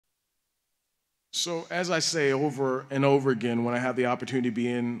So as I say over and over again, when I have the opportunity to be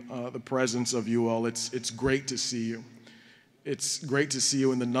in the presence of you all, it's great to see you. It's great to see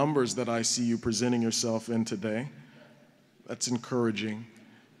you in the numbers that I see you presenting yourself in today. That's encouraging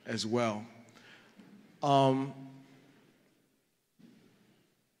as well. I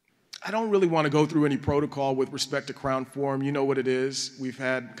don't really want to go through any protocol with respect to Crown Forum. You know what it is. We've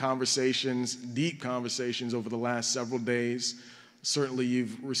had conversations, deep conversations over the last several days. Certainly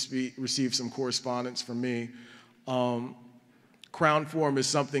you've received some correspondence from me. Crown Forum is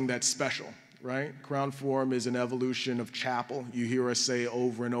something that's special, right? Crown Forum is an evolution of chapel. You hear us say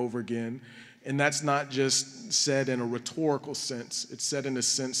over and over again. And that's not just said in a rhetorical sense. It's said in a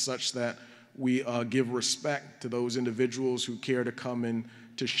sense such that we give respect to those individuals who care to come in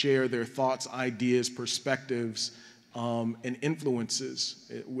to share their thoughts, ideas, perspectives, and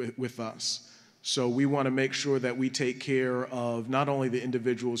influences with us. So we want to make sure that we take care of not only the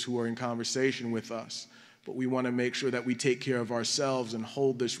individuals who are in conversation with us, but we want to make sure that we take care of ourselves and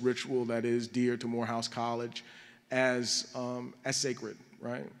hold this ritual that is dear to Morehouse College as sacred,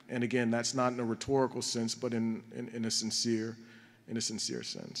 right? And again, that's not in a rhetorical sense, but in a sincere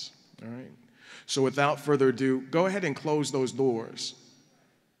sense, all right? So without further ado, go ahead and close those doors.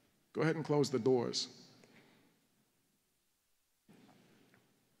 Go ahead and close the doors.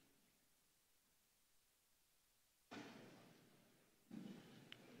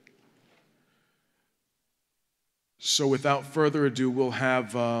 So without further ado, we'll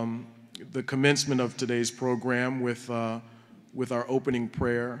have the commencement of today's program with our opening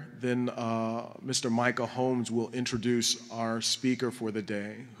prayer. Then Mr. Micah Holmes will introduce our speaker for the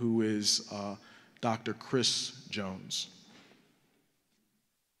day, who is Dr. Chris Jones.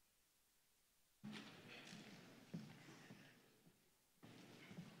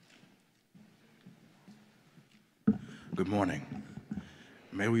 Good morning.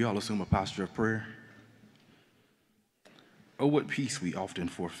 May we all assume a posture of prayer. Oh, what peace we often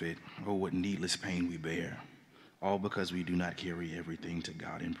forfeit. Oh, what needless pain we bear. All because we do not carry everything to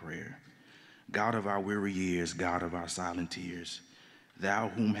God in prayer. God of our weary years, God of our silent tears, thou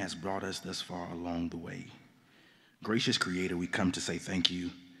whom hast brought us thus far along the way. Gracious Creator, we come to say thank you.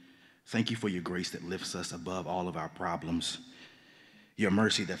 Thank you for your grace that lifts us above all of our problems, your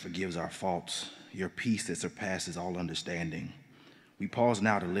mercy that forgives our faults, your peace that surpasses all understanding. We pause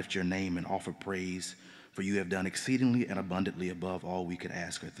now to lift your name and offer praise, for you have done exceedingly and abundantly above all we could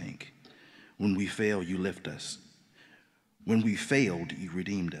ask or think. When we fail, you lift us. When we failed, you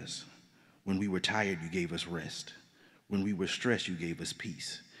redeemed us. When we were tired, you gave us rest. When we were stressed, you gave us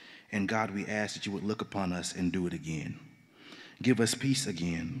peace. And God, we ask that you would look upon us and do it again. Give us peace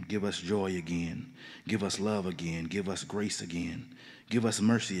again. Give us joy again. Give us love again. Give us grace again. Give us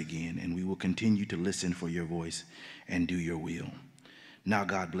mercy again, and we will continue to listen for your voice and do your will. Now,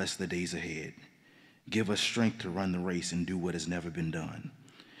 God, bless the days ahead. Give us strength to run the race and do what has never been done.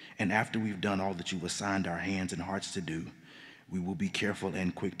 And after we've done all that you've assigned our hands and hearts to do, we will be careful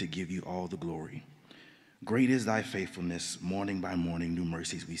and quick to give you all the glory. Great is thy faithfulness, morning by morning new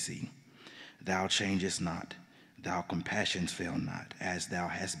mercies we see. Thou changest not, thou compassions fail not, as thou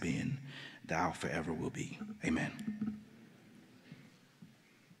hast been, thou forever will be. Amen.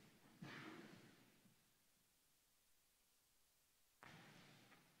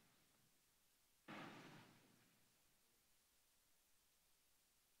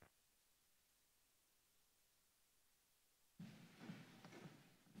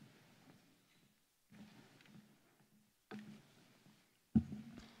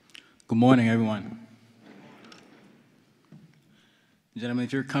 Good morning, everyone. Gentlemen,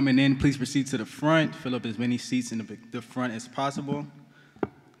 if you're coming in, please proceed to the front. Fill up as many seats in the front as possible.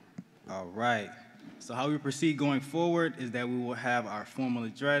 All right. So how we proceed going forward is that we will have our formal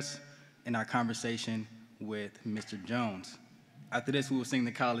address and our conversation with Mr. Jones. After this, we will sing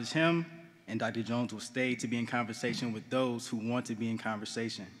the college hymn, and Dr. Jones will stay to be in conversation with those who want to be in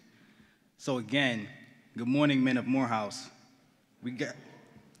conversation. So again, good morning, men of Morehouse. We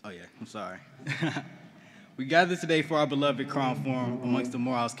gather today for our beloved Crown Forum amongst the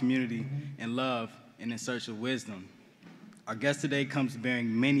Morehouse community in love and in search of wisdom. Our guest today comes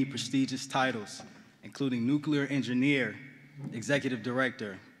bearing many prestigious titles, including nuclear engineer, executive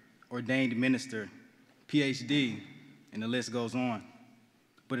director, ordained minister, PhD, and the list goes on.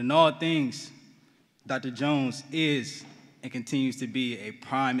 But in all things, Dr. Jones is and continues to be a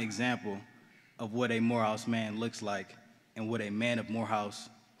prime example of what a Morehouse man looks like and what a man of Morehouse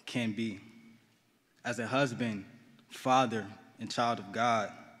can be. As a husband, father, and child of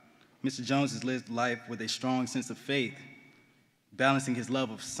God, Mr. Jones has lived life with a strong sense of faith, balancing his love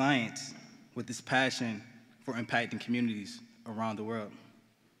of science with his passion for impacting communities around the world.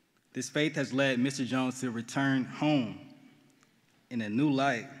 This faith has led Mr. Jones to return home in a new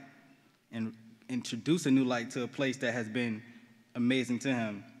light and introduce a new light to a place that has been amazing to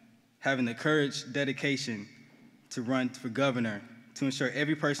him, having the courage, dedication to run for governor to ensure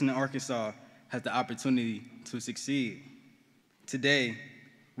every person in Arkansas has the opportunity to succeed. Today,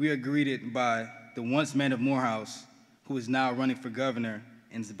 we are greeted by the once man of Morehouse, who is now running for governor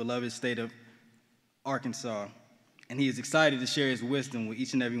in his beloved state of Arkansas, and he is excited to share his wisdom with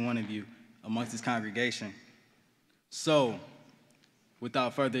each and every one of you amongst his congregation. So,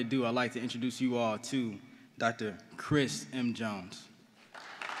 without further ado, I'd like to introduce you all to Dr. Chris M. Jones.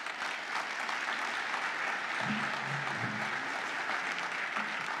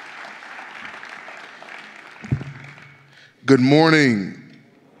 Good morning.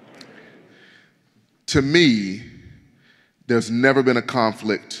 To me, there's never been a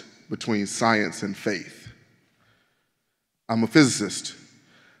conflict between science and faith. I'm a physicist.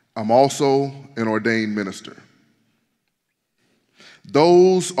 I'm also an ordained minister.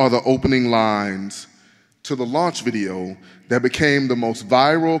 Those are the opening lines to the launch video that became the most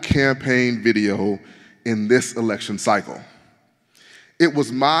viral campaign video in this election cycle. It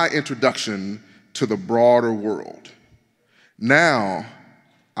was my introduction to the broader world. Now,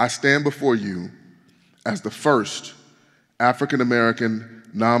 I stand before you as the first African-American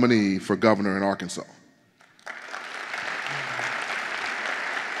nominee for governor in Arkansas.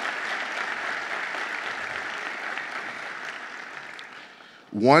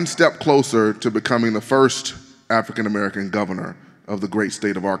 One step closer to becoming the first African-American governor of the great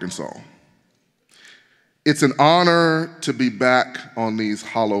state of Arkansas. It's an honor to be back on these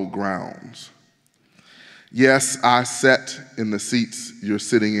hallowed grounds. Yes, I sat in the seats you're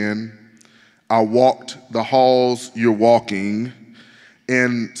sitting in. I walked the halls you're walking.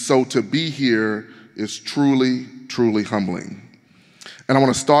 And so to be here is truly, truly humbling. And I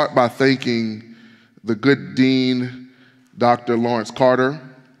want to start by thanking the good dean, Dr. Lawrence Carter.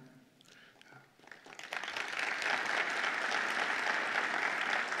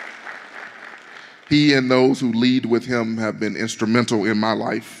 He and those who lead with him have been instrumental in my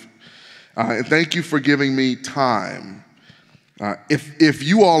life. And thank you for giving me time. If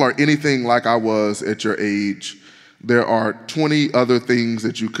you all are anything like I was at your age, there are 20 other things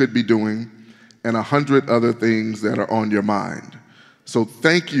that you could be doing and 100 other things that are on your mind. So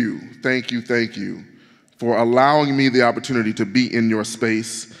thank you for allowing me the opportunity to be in your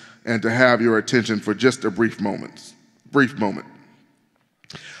space and to have your attention for just a brief moment.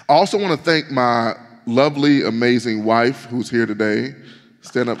 I also want to thank my lovely, amazing wife who's here today.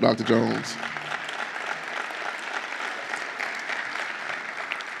 Stand up, Dr. Jones.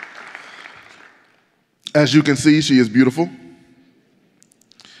 As you can see, she is beautiful.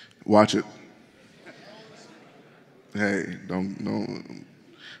 Watch it. Hey, don't.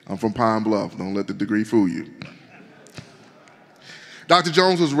 I'm from Pine Bluff. Don't let the degree fool you. Dr.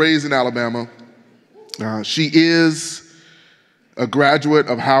 Jones was raised in Alabama. She is a graduate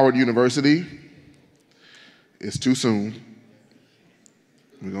of Howard University. It's too soon.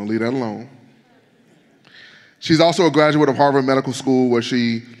 We're going to leave that alone. She's also a graduate of Harvard Medical School, where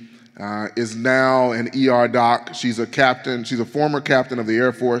she is now an ER doc. She's a captain. She's a former captain of the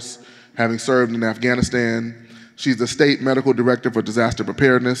Air Force, having served in Afghanistan. She's the state medical director for disaster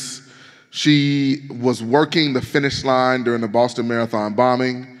preparedness. She was working the finish line during the Boston Marathon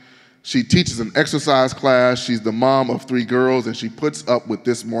bombing. She teaches an exercise class. She's the mom of 3 girls, and she puts up with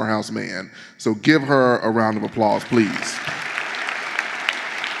this Morehouse man. So give her a round of applause, please.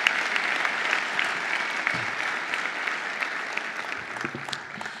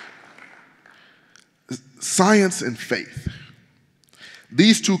 Science and faith.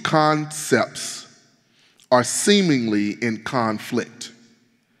 These two concepts are seemingly in conflict,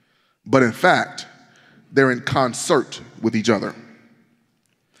 but in fact, they're in concert with each other.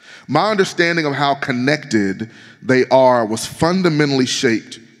 My understanding of how connected they are was fundamentally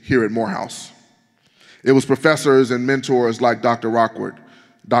shaped here at Morehouse. It was professors and mentors like Dr. Rockwood,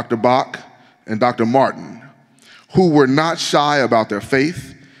 Dr. Bach, and Dr. Martin, who were not shy about their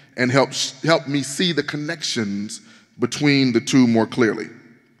faith and helped me see the connections between the two more clearly.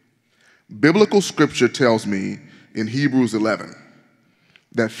 Biblical scripture tells me in Hebrews 11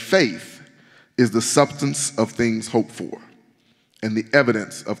 that faith is the substance of things hoped for and the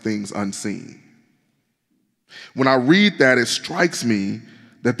evidence of things unseen. When I read that, it strikes me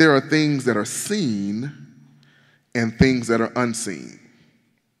that there are things that are seen and things that are unseen.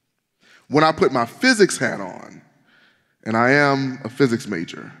 When I put my physics hat on, and I am a physics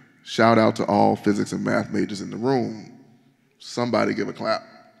major, shout out to all physics and math majors in the room. Somebody give a clap,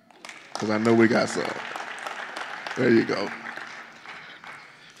 because I know we got some. There you go.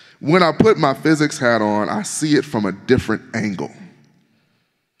 When I put my physics hat on, I see it from a different angle.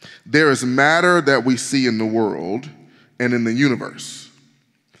 There is matter that we see in the world and in the universe.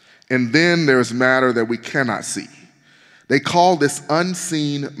 And then there's matter that we cannot see. They call this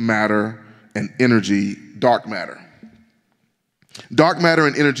unseen matter and energy dark matter. Dark matter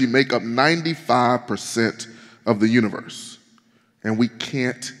and energy make up 95% of the universe, and we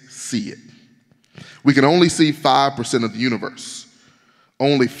can't see it. We can only see 5% of the universe.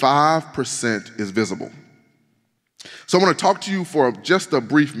 Only 5% is visible. So I want to talk to you for just a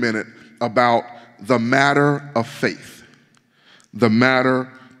brief minute about the matter of faith. The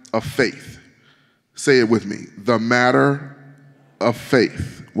matter of faith. Say it with me. The matter of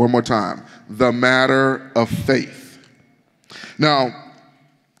faith. One more time. The matter of faith. Now,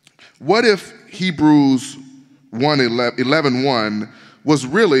 what if Hebrews 11:1 was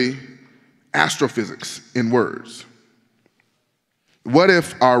really astrophysics in words? What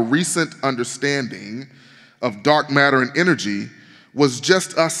if our recent understanding of dark matter and energy was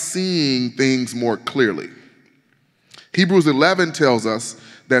just us seeing things more clearly? Hebrews 11 tells us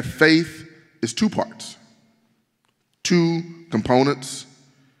that faith is two parts, two components,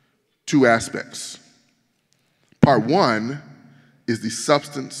 two aspects. Part one is the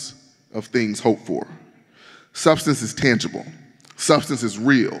substance of things hoped for. Substance is tangible. Substance is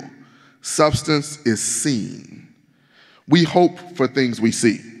real. Substance is seen. We hope for things we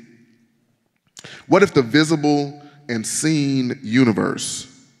see. What if the visible and seen universe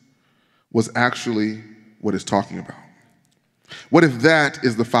was actually what it's talking about? What if that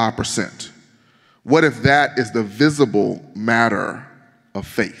is the 5%? What if that is the visible matter of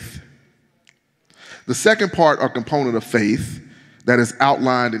faith? The second part or component of faith that is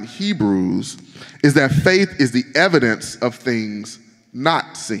outlined in Hebrews is that faith is the evidence of things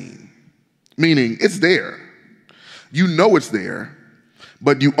not seen, meaning it's there. You know it's there,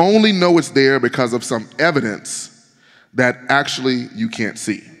 but you only know it's there because of some evidence that actually you can't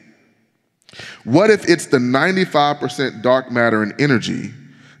see. What if it's the 95% dark matter and energy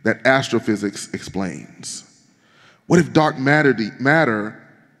that astrophysics explains? What if dark matter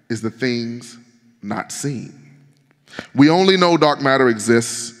is the things not seen? We only know dark matter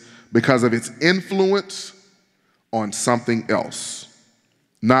exists because of its influence on something else,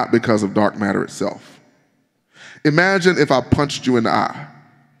 not because of dark matter itself. Imagine if I punched you in the eye,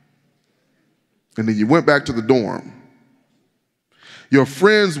 and then you went back to the dorm. Your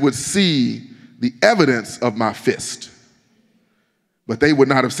friends would see the evidence of my fist, but they would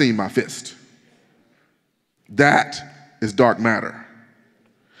not have seen my fist. That is dark matter.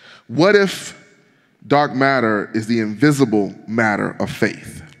 What if dark matter is the invisible matter of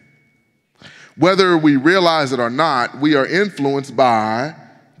faith? Whether we realize it or not, we are influenced by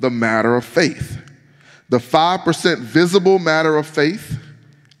the matter of faith. The 5% visible matter of faith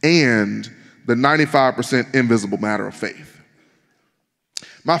and the 95% invisible matter of faith.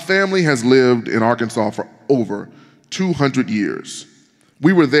 My family has lived in Arkansas for over 200 years.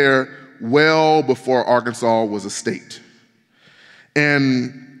 We were there well before Arkansas was a state.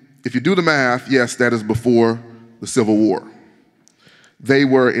 And if you do the math, yes, that is before the Civil War. They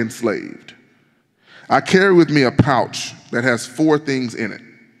were enslaved. I carry with me a pouch that has 4 things in it.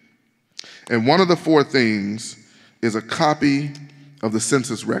 And one of the 4 things is a copy of the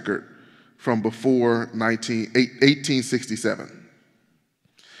census record from before 1867.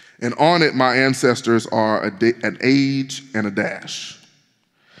 And on it, my ancestors are an age and a dash.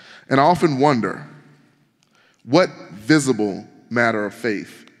 And I often wonder, what visible matter of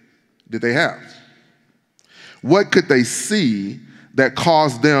faith did they have? What could they see that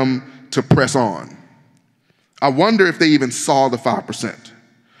caused them to press on? I wonder if they even saw the 5%.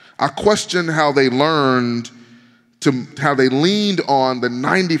 I question how they leaned on the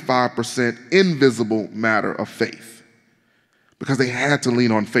 95% invisible matter of faith, because they had to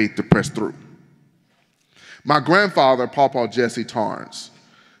lean on faith to press through. My grandfather, Paw Jesse Tarns,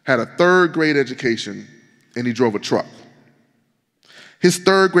 had a 3rd grade education and he drove a truck. His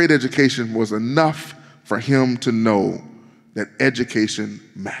 3rd grade education was enough for him to know that education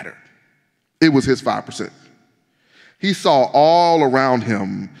mattered. It was his 5%. He saw all around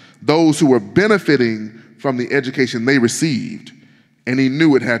him those who were benefiting from the education they received, and he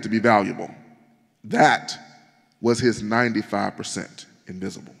knew it had to be valuable. That was his 95%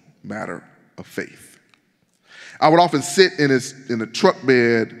 invisible matter of faith. I would often sit in the truck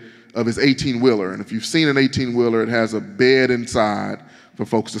bed of his 18-wheeler, and if you've seen an 18-wheeler, it has a bed inside for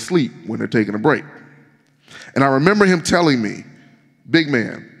folks to sleep when they're taking a break. And I remember him telling me, "Big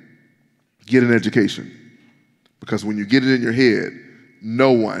man, get an education, because when you get it in your head,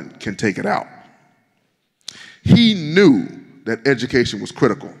 no one can take it out." He knew that education was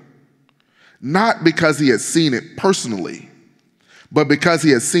critical. not because he had seen it personally, but because he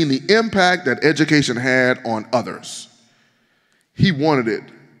had seen the impact that education had on others. He wanted it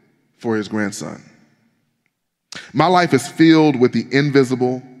for his grandson. My life is filled with the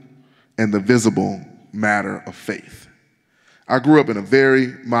invisible and the visible matter of faith. I grew up in a very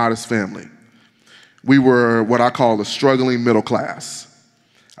modest family. We were what I call the struggling middle class.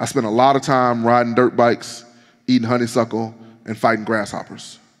 I spent a lot of time riding dirt bikes, eating honeysuckle, and fighting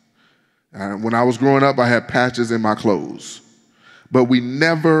grasshoppers. When I was growing up, I had patches in my clothes. But we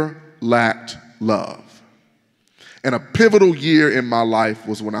never lacked love. And a pivotal year in my life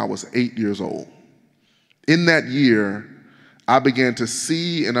was when I was 8 years old. In that year, I began to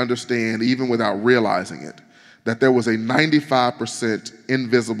see and understand, even without realizing it, that there was a 95%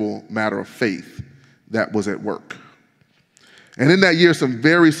 invisible matter of faith that was at work. And in that year, some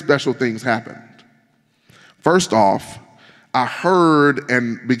very special things happened. First off, I heard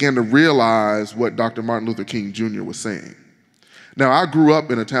and began to realize what Dr. Martin Luther King Jr. was saying. Now, I grew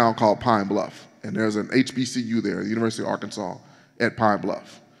up in a town called Pine Bluff, and there's an HBCU there, the University of Arkansas at Pine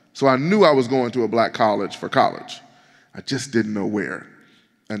Bluff. So I knew I was going to a black college for college. I just didn't know where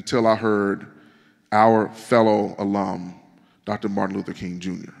until I heard our fellow alum, Dr. Martin Luther King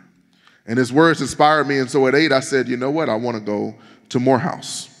Jr. And his words inspired me, and so at 8, I said, you know what, I want to go to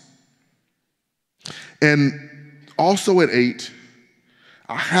Morehouse. And also at 8,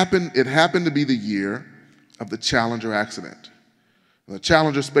 it happened to be the year of the Challenger accident, the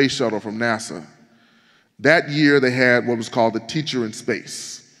Challenger space shuttle from NASA. That year, they had what was called the Teacher in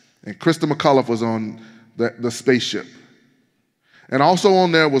Space, and Krista McCullough was on the spaceship. And also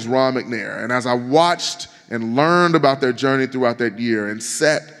on there was Ron McNair. And as I watched and learned about their journey throughout that year and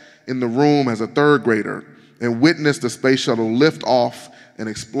sat in the room as a third grader and witnessed the space shuttle lift off and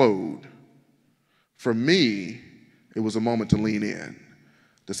explode, for me, it was a moment to lean in,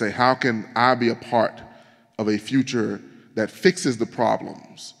 to say, how can I be a part of a future that fixes the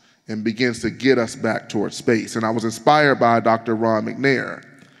problems and begins to get us back towards space? And I was inspired by Dr. Ron McNair.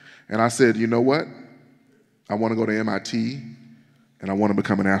 And I said, you know what? I want to go to MIT, and I want to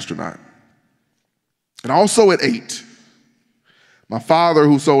become an astronaut. And also at 8, my father,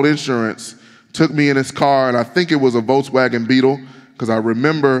 who sold insurance, took me in his car, and I think it was a Volkswagen Beetle, because I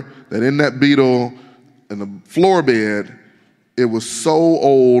remember that in that Beetle, in the floor bed, it was so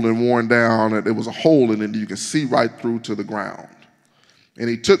old and worn down that there was a hole in it that you could see right through to the ground. And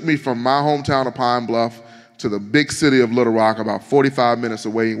he took me from my hometown of Pine Bluff to the big city of Little Rock, about 45 minutes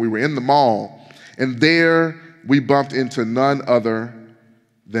away. We were in the mall, and there we bumped into none other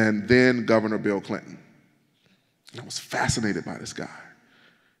than then Governor Bill Clinton. And I was fascinated by this guy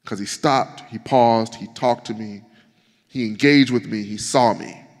because he stopped, he paused, he talked to me, he engaged with me, he saw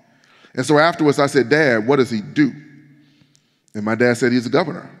me. And so afterwards I said, Dad, what does he do? And my dad said, he's a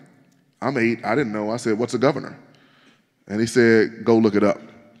governor. I'm 8, I didn't know. I said, what's a governor? And he said, go look it up.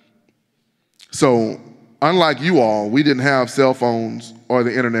 So unlike you all, we didn't have cell phones or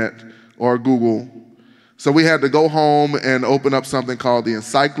the internet or Google. So we had to go home and open up something called the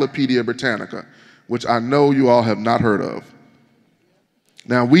Encyclopedia Britannica, which I know you all have not heard of.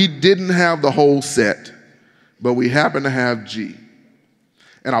 Now, we didn't have the whole set, but we happened to have G.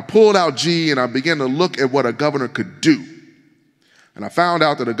 And I pulled out G and I began to look at what a governor could do. And I found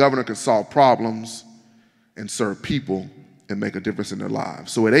out that a governor could solve problems and serve people and make a difference in their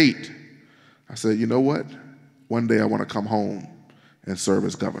lives. So at 8, I said, you know what? One day I want to come home and serve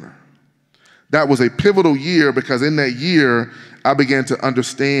as governor. That was a pivotal year because in that year, I began to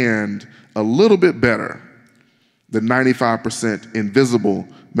understand a little bit better the 95% invisible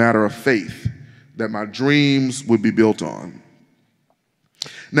matter of faith that my dreams would be built on.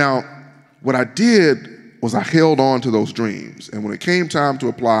 Now, what I did was I held on to those dreams. And when it came time to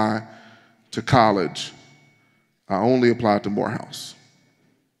apply to college, I only applied to Morehouse.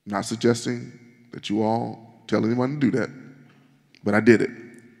 I'm not suggesting that you all tell anyone to do that, but I did it.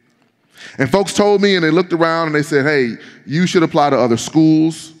 And folks told me, and they looked around and they said, hey, you should apply to other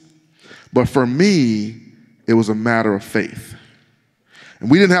schools. But for me, it was a matter of faith.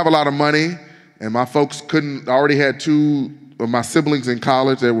 And we didn't have a lot of money, and my folks I already had 2 of my siblings in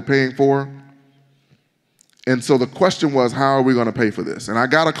college they were paying for. And so the question was, how are we going to pay for this? And I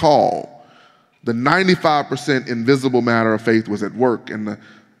got a call. The 95% invisible matter of faith was at work. And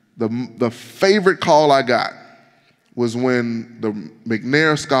the favorite call I got was when the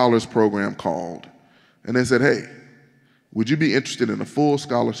McNair Scholars Program called. And they said, hey, would you be interested in a full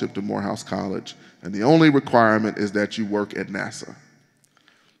scholarship to Morehouse College? And the only requirement is that you work at NASA.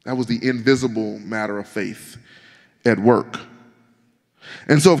 That was the invisible matter of faith at work.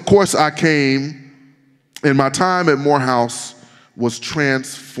 And so, of course, I came, and my time at Morehouse was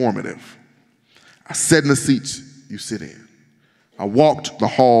transformative. I sat in the seats you sit in. I walked the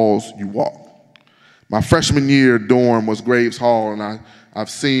halls you walk. My freshman year dorm was Graves Hall, and I've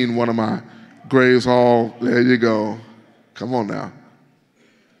seen one of my Graves Hall. There you go. Come on now.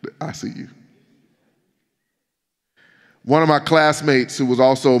 I see you. One of my classmates, who was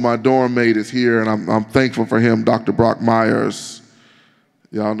also my dorm mate, is here, and I'm thankful for him, Dr. Brock Myers.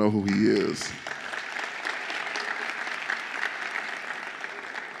 Y'all know who he is.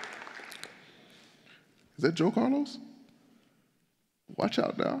 Is that Joe Carlos? Watch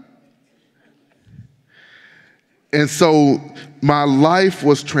out now. And so my life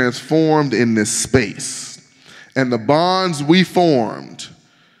was transformed in this space. And the bonds we formed,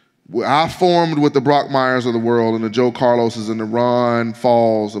 I formed with the Brock Myers of the world and the Joe Carloses and the Ron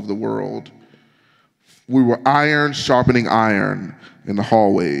Falls of the world. We were iron sharpening iron in the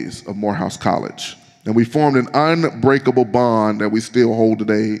hallways of Morehouse College. And we formed an unbreakable bond that we still hold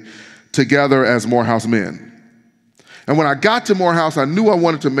today together as Morehouse men. And when I got to Morehouse, I knew I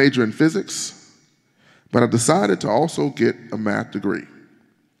wanted to major in physics, but I decided to also get a math degree.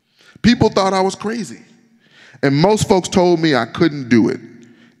 People thought I was crazy, and most folks told me I couldn't do it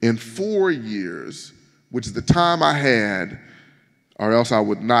in 4 years, which is the time I had, or else I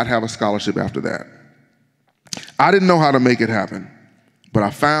would not have a scholarship after that. I didn't know how to make it happen, but I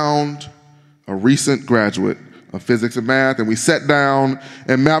found a recent graduate of physics and math, and we sat down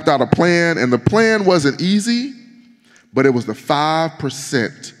and mapped out a plan, and the plan wasn't easy, but it was the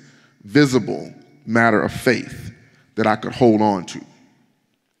 5% visible matter of faith that I could hold on to.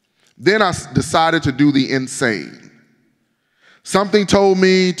 Then I decided to do the insane. Something told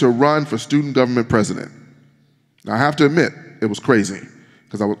me to run for student government president. Now, I have to admit, it was crazy,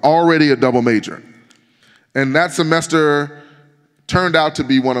 because I was already a double major. And that semester turned out to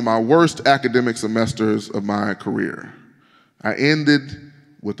be one of my worst academic semesters of my career. I ended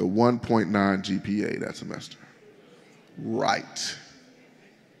with a 1.9 GPA that semester. Right.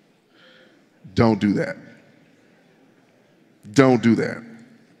 Don't do that. Don't do that.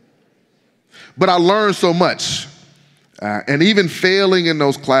 But I learned so much. And even failing in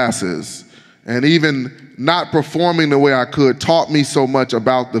those classes and even not performing the way I could taught me so much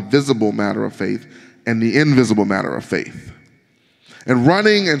about the visible matter of faith and the invisible matter of faith. And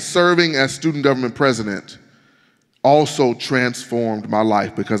running and serving as student government president also transformed my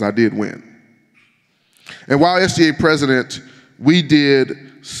life because I did win. And while SGA president, we did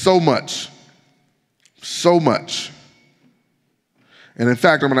so much. And in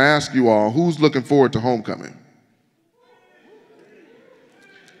fact, I'm going to ask you all, who's looking forward to homecoming?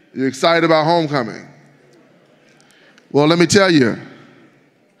 You excited about homecoming? Well, let me tell you,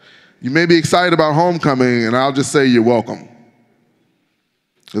 you may be excited about homecoming, and I'll just say you're welcome.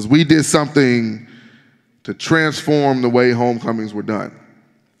 Because we did something to transform the way homecomings were done.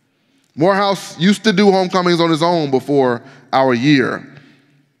 Morehouse used to do homecomings on its own before our year,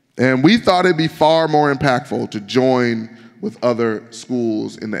 and we thought it'd be far more impactful to join with other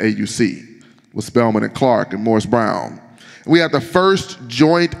schools in the AUC, with Spelman and Clark and Morris Brown. We had the first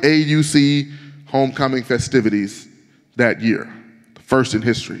joint AUC homecoming festivities that year, the first in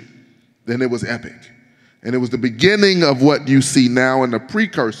history. Then it was epic. And it was the beginning of what you see now in the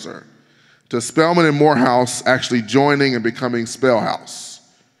precursor to Spelman and Morehouse actually joining and becoming Spellhouse.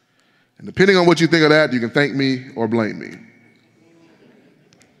 And depending on what you think of that, you can thank me or blame me.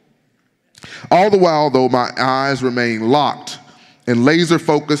 All the while, though, my eyes remained locked and laser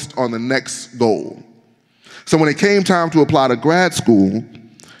focused on the next goal. So when it came time to apply to grad school,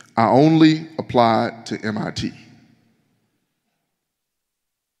 I only applied to MIT.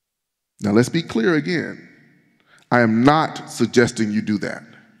 Now let's be clear again. I am not suggesting you do that.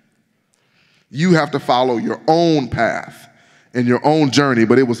 You have to follow your own path and your own journey,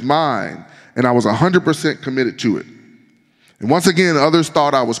 but it was mine, and I was 100% committed to it. And once again, others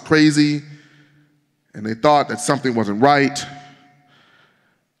thought I was crazy, and they thought that something wasn't right.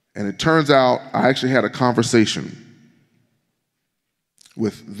 And it turns out I actually had a conversation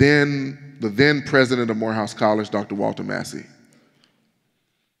with the then president of Morehouse College, Dr. Walter Massey.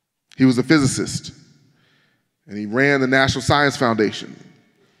 He was a physicist, and he ran the National Science Foundation,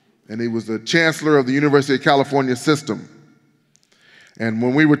 and he was the chancellor of the University of California system. And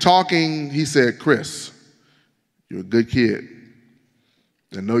when we were talking, he said, "Chris, you're a good kid.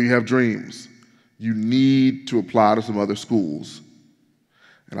 I know you have dreams. You need to apply to some other schools."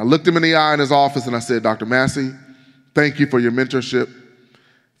 And I looked him in the eye in his office and I said, "Dr. Massey, thank you for your mentorship.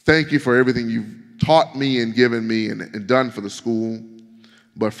 Thank you for everything you've taught me and given me and done for the school.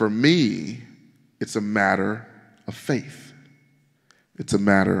 But for me, it's a matter of faith. It's a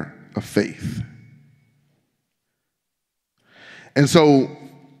matter of faith." And so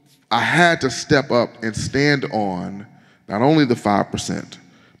I had to step up and stand on not only the 5%,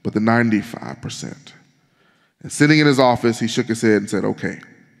 but the 95%. And sitting in his office, he shook his head and said, okay.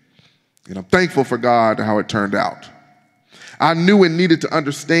 And I'm thankful for God and how it turned out. I knew and needed to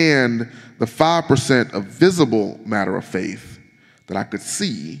understand the 5% of visible matter of faith that I could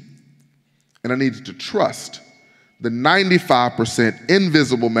see, and I needed to trust the 95%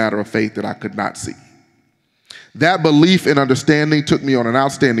 invisible matter of faith that I could not see. That belief and understanding took me on an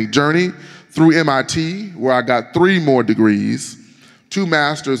outstanding journey through MIT, where I got 3 more degrees, 2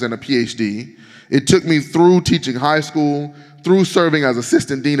 masters and a PhD. It took me through teaching high school, through serving as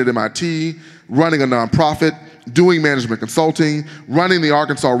assistant dean at MIT, running a nonprofit, doing management consulting, running the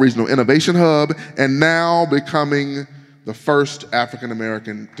Arkansas Regional Innovation Hub, and now becoming the first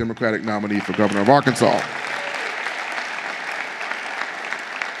African-American Democratic nominee for governor of Arkansas.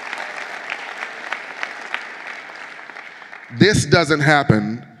 This doesn't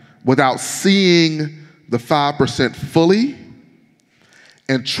happen without seeing the 5% fully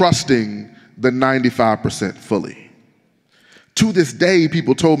and trusting the 95% fully. To this day,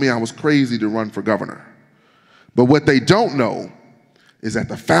 people told me I was crazy to run for governor. But what they don't know is that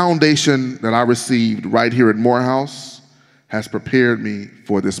the foundation that I received right here at Morehouse has prepared me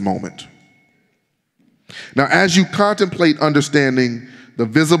for this moment. Now, as you contemplate understanding the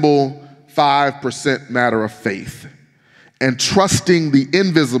visible 5% matter of faith and trusting the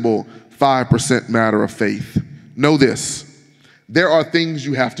invisible 5% matter of faith, know this: there are things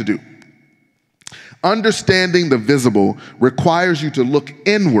you have to do. Understanding the visible requires you to look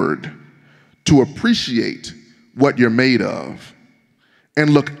inward to appreciate what you're made of,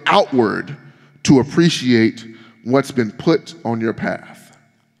 and look outward to appreciate what's been put on your path.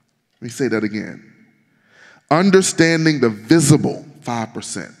 Let me say that again. Understanding the visible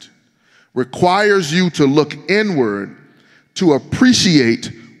 5% requires you to look inward to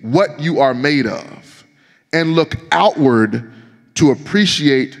appreciate what you are made of, and look outward to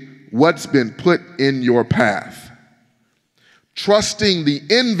appreciate what's been put in your path. Trusting the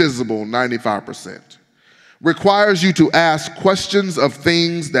invisible 95% requires you to ask questions of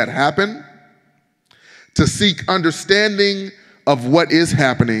things that happen, to seek understanding of what is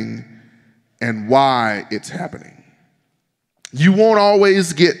happening and why it's happening. You won't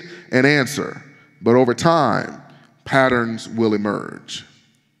always get an answer, but over time, patterns will emerge.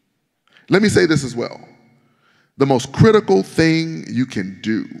 Let me say this as well. The most critical thing you can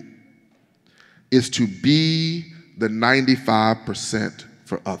do is to be the 95%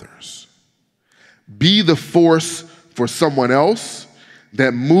 for others. Be the force for someone else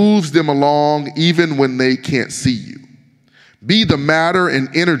that moves them along even when they can't see you. Be the matter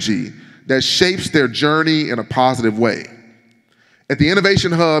and energy that shapes their journey in a positive way. At the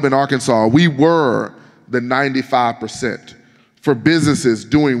Innovation Hub in Arkansas, we were the 95% for businesses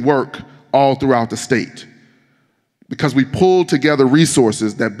doing work all throughout the state, because we pulled together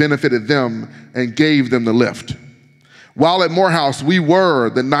resources that benefited them and gave them the lift. While at Morehouse, we were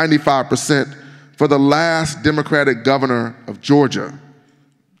the 95% for the last Democratic governor of Georgia,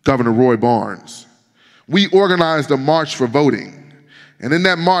 Governor Roy Barnes. We organized a march for voting, and in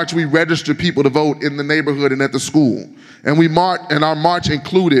that march, we registered people to vote in the neighborhood and at the school. And our march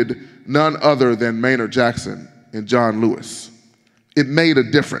included none other than Maynard Jackson and John Lewis. It made a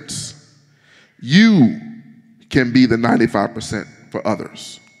difference. You can be the 95% for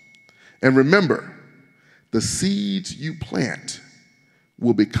others. And remember, the seeds you plant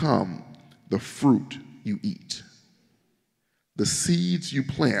will become the fruit you eat. The seeds you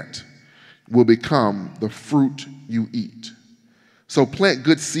plant will become the fruit you eat. So plant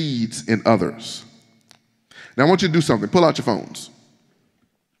good seeds in others. Now I want you to do something. Pull out your phones.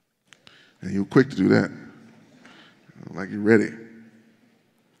 And you're quick to do that. Like you're ready.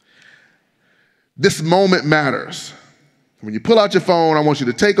 This moment matters. When you pull out your phone, I want you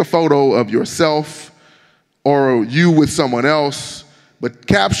to take a photo of yourself or you with someone else, but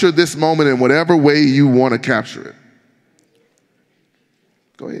capture this moment in whatever way you want to capture it.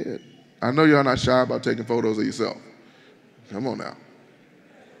 Go ahead. I know you're not shy about taking photos of yourself. Come on now.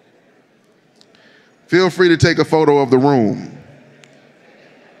 Feel free to take a photo of the room.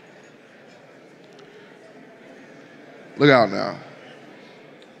 Look out now.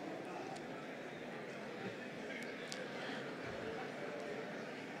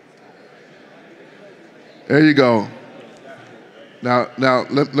 There you go. Now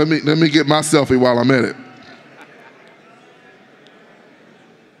let me get my selfie while I'm at it.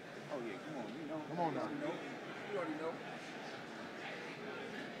 Oh yeah, come on now. You already know.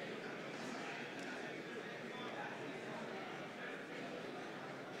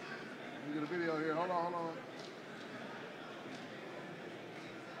 Let me get a video here. Hold on.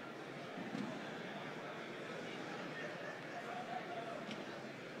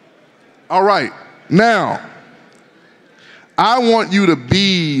 All right, now, I want you to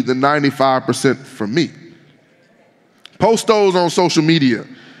be the 95% for me. Post those on social media.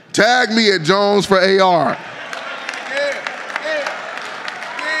 Tag me at Jones for AR.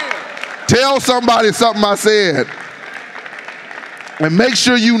 Tell somebody something I said. And make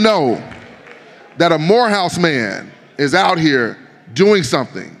sure you know that a Morehouse man is out here doing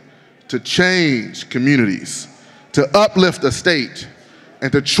something to change communities, to uplift a state,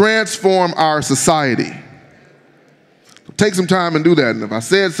 and to transform our society. Take some time and do that. And if I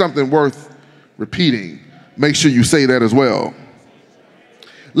said something worth repeating, make sure you say that as well.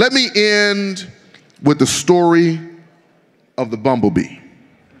 Let me end with the story of the bumblebee.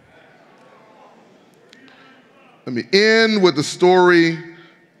 Let me end with the story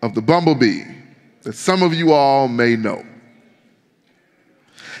of the bumblebee that some of you all may know.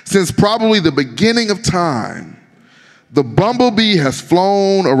 Since probably the beginning of time, the bumblebee has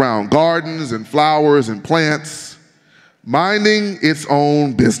flown around gardens and flowers and plants, minding its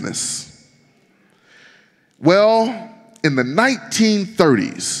own business. Well, in the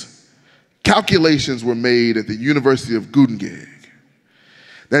 1930s, calculations were made at the University of Göttingen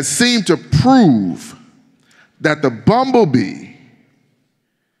that seemed to prove that the bumblebee,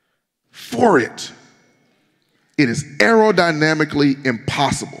 for it is aerodynamically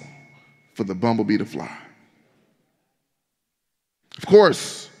impossible for the bumblebee to fly. Of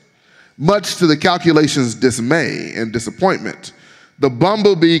course, much to the calculation's dismay and disappointment, the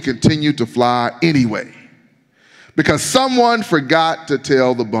bumblebee continued to fly anyway, because someone forgot to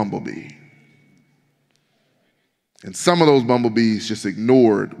tell the bumblebee. And some of those bumblebees just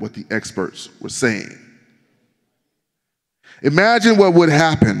ignored what the experts were saying. Imagine what would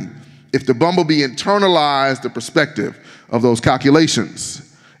happen if the bumblebee internalized the perspective of those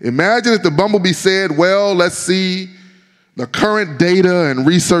calculations. Imagine if the bumblebee said, well, let's see, the current data and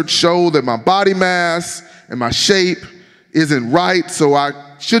research show that my body mass and my shape isn't right, so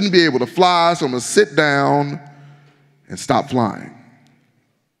I shouldn't be able to fly, so I'm gonna sit down and stop flying.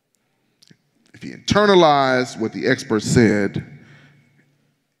 If he internalized what the experts said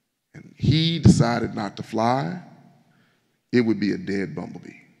and he decided not to fly, it would be a dead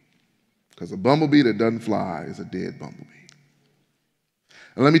bumblebee. Because a bumblebee that doesn't fly is a dead bumblebee.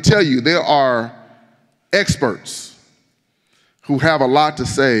 And let me tell you, there are experts who have a lot to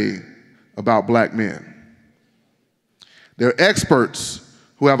say about black men. There are experts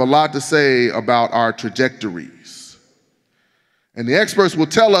who have a lot to say about our trajectories. And the experts will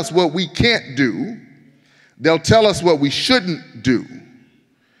tell us what we can't do. They'll tell us what we shouldn't do.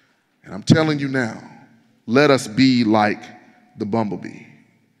 And I'm telling you now, let us be like the bumblebee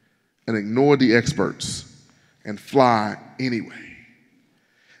and ignore the experts and fly anyway.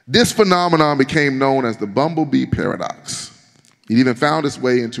 This phenomenon became known as the bumblebee paradox. It even found its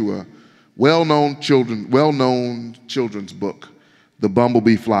way into a well-known children's book, The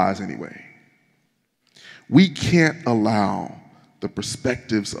Bumblebee Flies Anyway. We can't allow the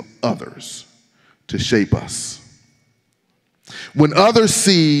perspectives of others to shape us. When others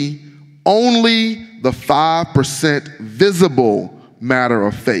see only the 5% visible matter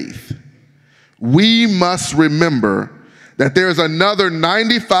of faith, we must remember that there's another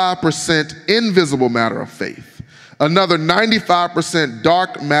 95% invisible matter of faith, another 95%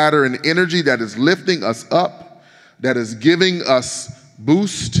 dark matter and energy that is lifting us up, that is giving us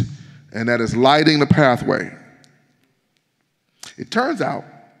boost, and that is lighting the pathway. It turns out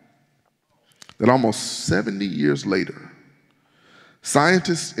that almost 70 years later,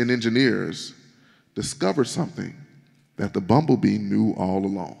 scientists and engineers discovered something that the bumblebee knew all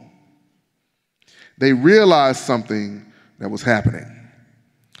along. They realized something that was happening,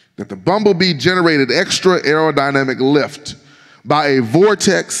 that the bumblebee generated extra aerodynamic lift by a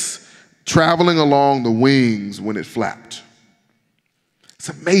vortex traveling along the wings when it flapped. It's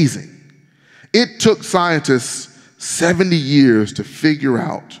amazing. It took scientists 70 years to figure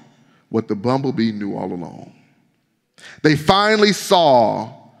out what the bumblebee knew all along. They finally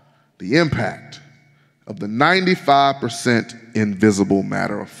saw the impact of the 95% invisible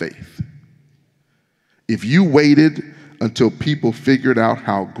matter of faith. If you waited until people figured out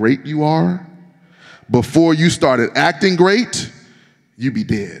how great you are before you started acting great, you'd be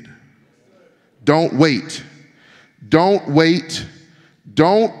dead. Don't wait. Don't wait.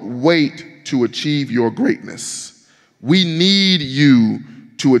 Don't wait to achieve your greatness. We need you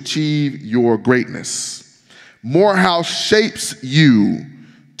to achieve your greatness. Morehouse shapes you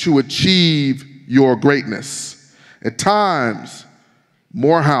to achieve your greatness. At times,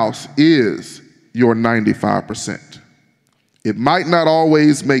 Morehouse is your 95%. It might not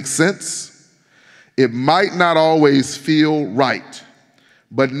always make sense. It might not always feel right.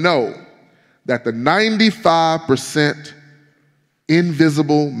 But know that the 95%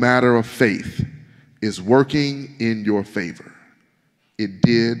 invisible matter of faith is working in your favor. It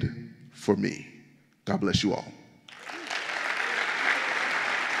did for me. God bless you all.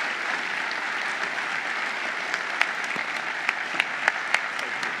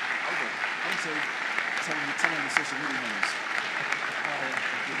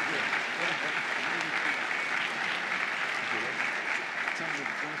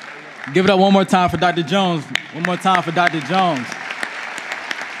 Give it up one more time for Dr. Jones. One more time for Dr. Jones.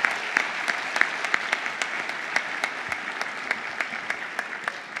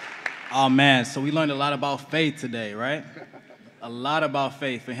 Oh man, so we learned a lot about faith today, right? A lot about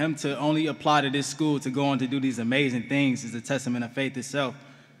faith. For him to only apply to this school to go on to do these amazing things is a testament of faith itself.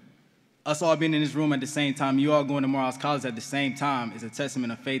 Us all being in this room at the same time, you all going to Morehouse College at the same time is a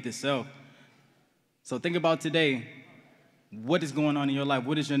testament of faith itself. So think about today. What is going on in your life?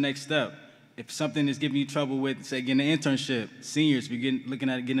 What is your next step? If something is giving you trouble with, say, getting an internship, seniors, if you're looking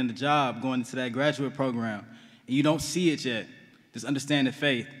at getting a job, going into that graduate program, and you don't see it yet, just understand the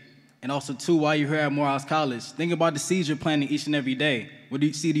faith. And also, too, while you're here at Morehouse College, think about the seeds you're planting each and every day. What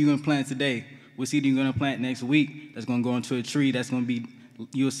seed are you going to plant today? What seed are you going to plant next week that's going to go into a tree that's going to be,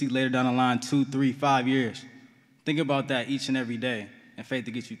 you'll see later down the line, 2, 3, 5 years. Think about that each and every day, and faith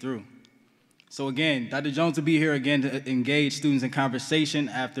to get you through. So again, Dr. Jones will be here again to engage students in conversation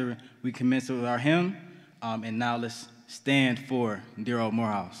after we commence with our hymn. And now let's stand for Dear Old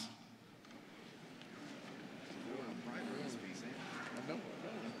Morehouse.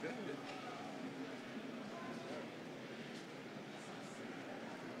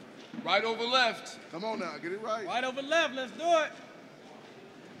 Right over left. Come on now, get it right. Right over left, let's do it.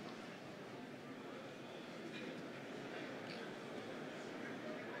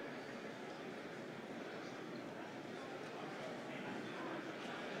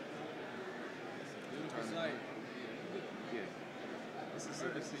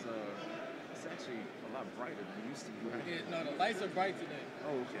 It's actually a lot brighter than it used to be. Right? Yeah, no, the lights are bright today.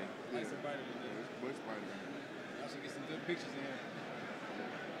 Oh, okay. Lights are brighter today. Much brighter. Y'all should get some good pictures in here.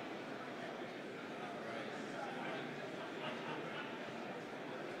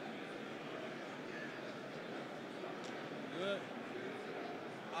 Good.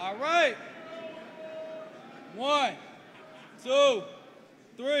 All right. 1, 2,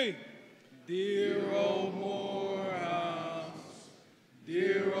 3. Dear old Morehouse,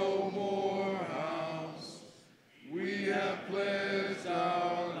 dear old Morehouse, we have pledged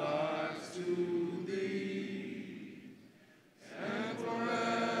our lives to thee, and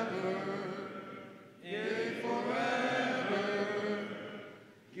forever, yea, forever,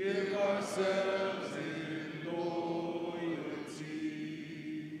 give ourselves in loyalty,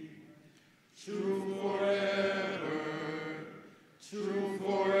 true